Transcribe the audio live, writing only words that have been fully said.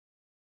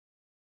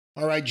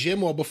All right, Jim.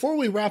 Well, before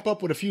we wrap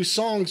up with a few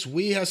songs,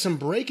 we have some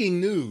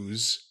breaking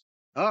news.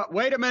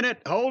 Wait a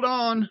minute. Hold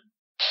on.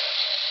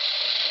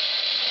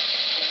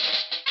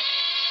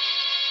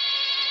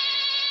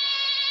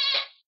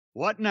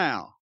 What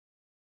now?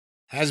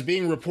 As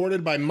being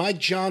reported by Mike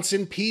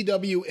Johnson,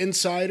 PW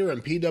Insider,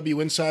 and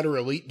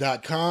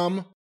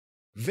PWInsiderElite.com,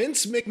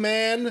 Vince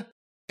McMahon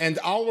and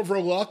Oliver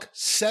Luck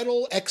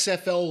settle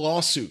XFL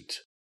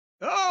lawsuit.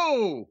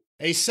 Oh!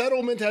 A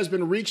settlement has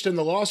been reached in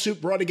the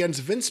lawsuit brought against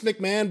Vince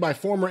McMahon by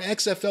former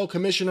XFL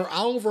Commissioner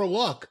Oliver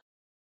Luck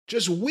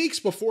just weeks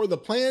before the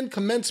planned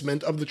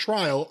commencement of the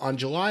trial on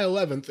July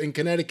 11th in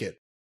Connecticut.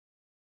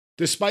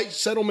 Despite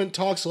settlement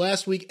talks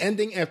last week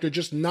ending after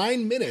just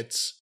 9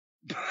 minutes,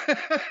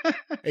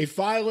 a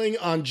filing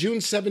on June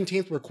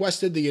 17th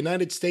requested the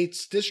United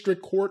States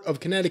District Court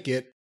of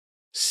Connecticut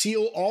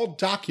seal all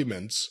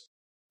documents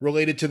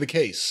related to the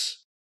case.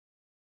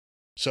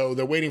 So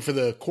they're waiting for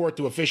the court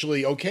to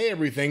officially okay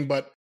everything,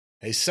 but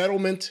a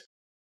settlement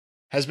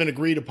has been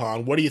agreed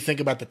upon. What do you think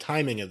about the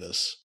timing of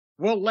this?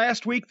 Well,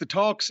 last week the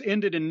talks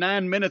ended in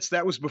 9 minutes.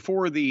 That was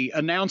before the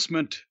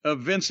announcement of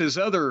Vince's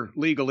other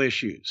legal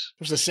issues.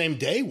 It was the same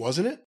day,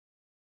 wasn't it?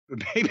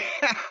 Baby,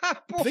 I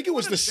think it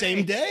was the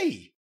same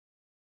day.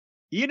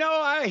 You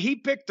know, he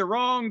picked the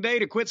wrong day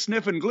to quit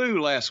sniffing glue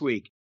last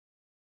week.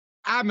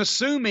 I'm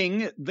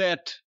assuming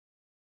that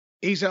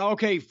he said,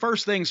 okay,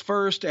 first things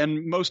first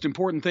and most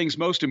important things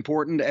most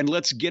important, and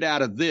let's get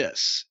out of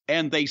this.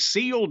 And they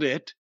sealed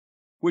it,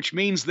 which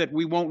means that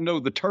we won't know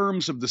the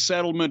terms of the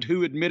settlement,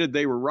 who admitted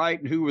they were right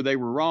and who they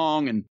were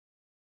wrong, and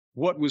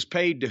what was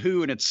paid to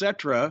who, and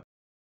etc.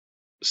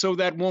 So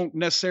that won't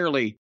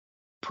necessarily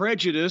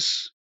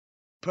prejudice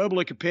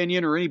public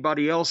opinion or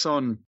anybody else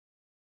on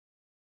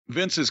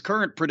Vince's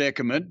current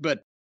predicament.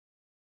 But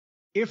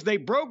if they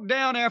broke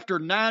down after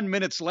 9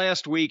 minutes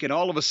last week and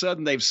all of a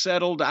sudden they've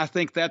settled, I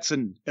think that's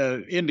an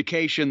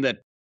indication that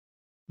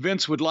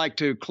Vince would like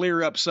to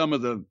clear up some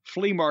of the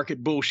flea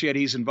market bullshit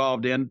he's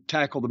involved in,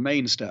 tackle the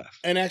main stuff.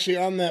 And actually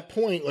on that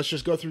point, let's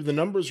just go through the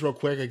numbers real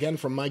quick, again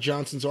from Mike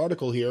Johnson's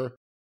article here.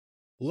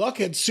 Luck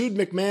had sued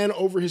McMahon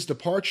over his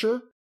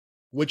departure,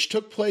 which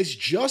took place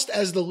just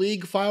as the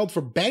league filed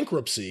for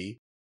bankruptcy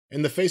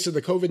in the face of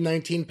the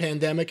COVID-19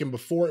 pandemic and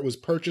before it was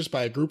purchased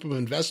by a group of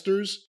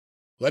investors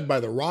led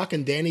by The Rock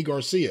and Danny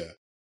Garcia,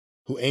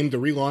 who aimed to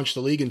relaunch the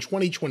league in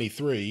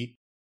 2023.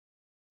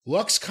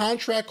 Luck's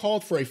contract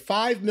called for a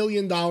 $5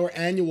 million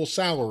annual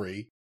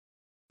salary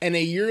and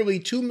a yearly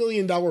 $2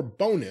 million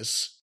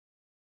bonus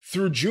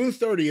through June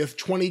 30th,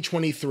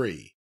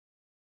 2023.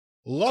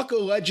 Luck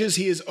alleges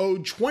he is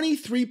owed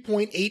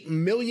 $23.8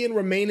 million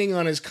remaining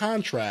on his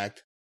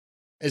contract,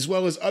 as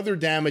well as other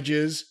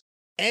damages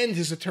and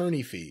his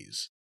attorney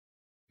fees.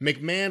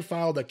 McMahon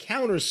filed a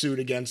countersuit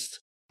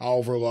against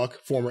Oliver Luck,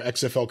 former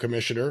XFL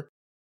commissioner,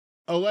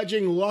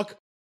 alleging Luck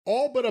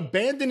all but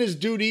abandoned his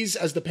duties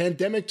as the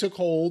pandemic took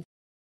hold,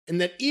 and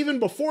that even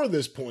before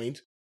this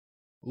point,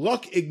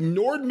 Luck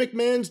ignored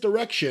McMahon's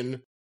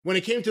direction when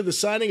it came to the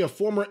signing of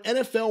former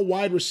NFL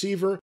wide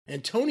receiver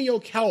Antonio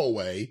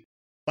Callaway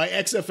by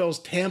XFL's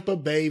Tampa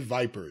Bay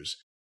Vipers.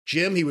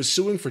 Jim, he was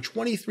suing for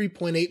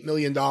 $23.8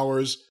 million.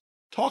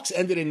 Talks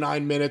ended in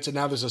 9 minutes, and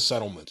now there's a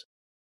settlement.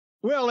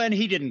 Well, and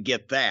he didn't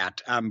get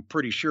that. I'm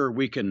pretty sure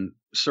we can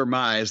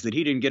surmise that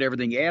he didn't get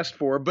everything he asked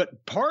for.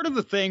 But part of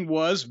the thing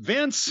was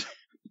Vince,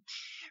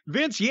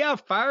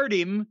 fired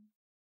him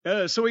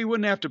so he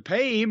wouldn't have to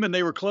pay him, and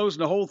they were closing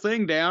the whole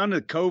thing down.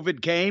 The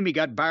COVID came. He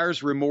got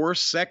buyer's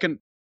remorse, second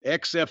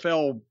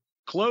XFL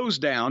close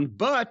down.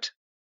 But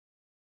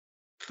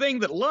thing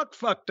that Luck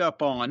fucked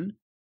up on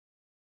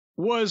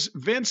was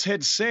Vince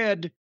had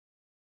said,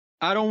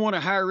 I don't want to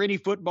hire any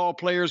football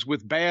players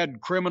with bad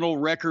criminal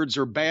records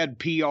or bad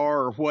PR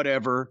or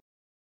whatever.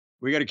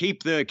 We got to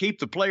keep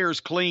the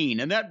players clean.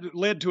 And that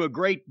led to a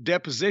great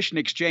deposition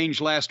exchange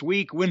last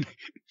week when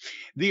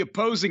the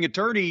opposing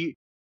attorney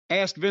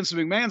asked Vince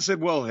McMahon, said,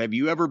 well, have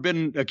you ever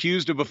been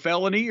accused of a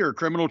felony or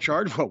criminal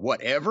charge? Well,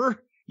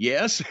 whatever.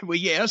 Yes. Well,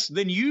 yes.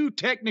 Then you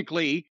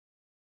technically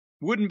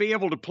wouldn't be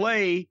able to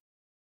play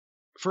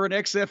for an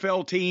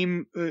XFL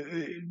team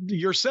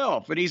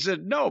yourself. And he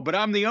said, no, but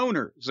I'm the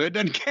owner, so it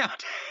doesn't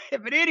count.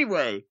 But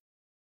anyway,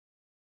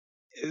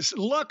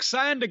 Luck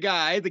signed a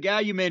guy, the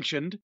guy you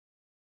mentioned,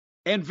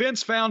 and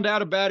Vince found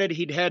out about it.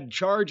 He'd had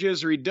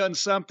charges or he'd done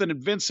something,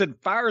 and Vince said,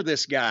 fire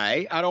this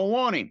guy. I don't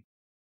want him.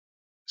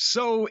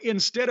 So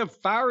instead of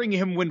firing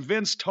him when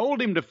Vince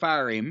told him to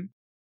fire him,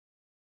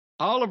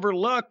 Oliver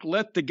Luck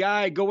let the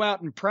guy go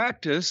out and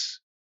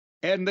practice,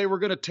 and they were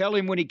going to tell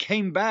him when he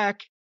came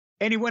back,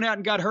 and he went out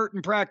and got hurt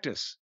in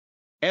practice.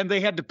 And they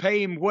had to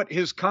pay him what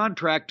his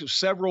contract,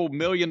 several $1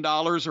 million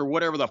or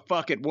whatever the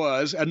fuck it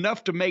was,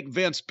 enough to make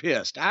Vince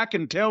pissed. I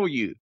can tell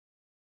you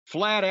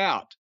flat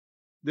out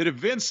that if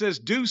Vince says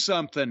do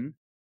something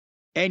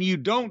and you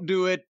don't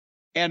do it,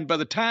 and by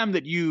the time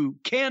that you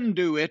can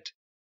do it,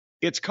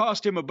 it's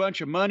cost him a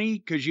bunch of money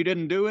because you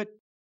didn't do it,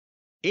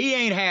 he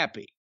ain't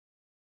happy.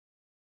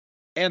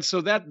 And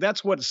so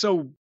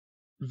so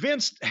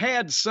Vince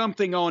had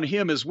something on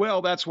him as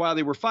well. That's why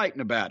they were fighting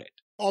about it.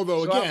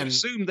 Although, so I would again,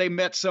 assume they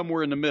met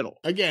somewhere in the middle.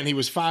 Again, he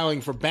was filing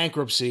for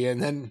bankruptcy,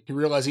 and then he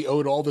realized he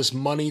owed all this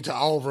money to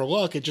Oliver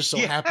Luck. It just so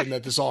happened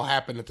that this all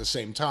happened at the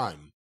same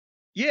time.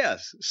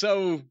 Yes.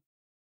 So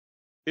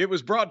it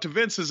was brought to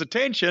Vince's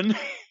attention.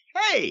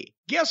 Hey,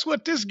 guess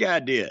what this guy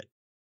did?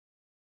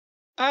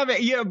 I mean,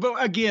 yeah,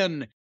 but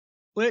again,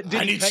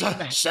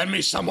 send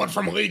me someone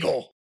from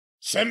legal.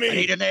 I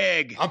need an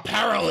egg. A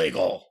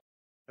paralegal.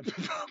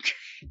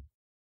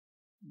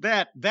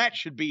 That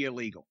should be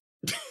illegal.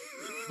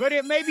 But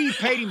it maybe he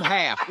paid him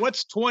half.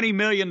 What's $20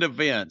 million to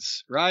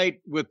Vince, right?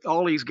 With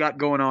all he's got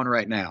going on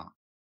right now.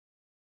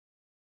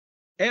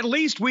 At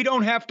least we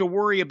don't have to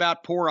worry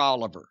about poor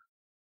Oliver.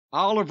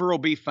 Oliver will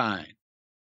be fine.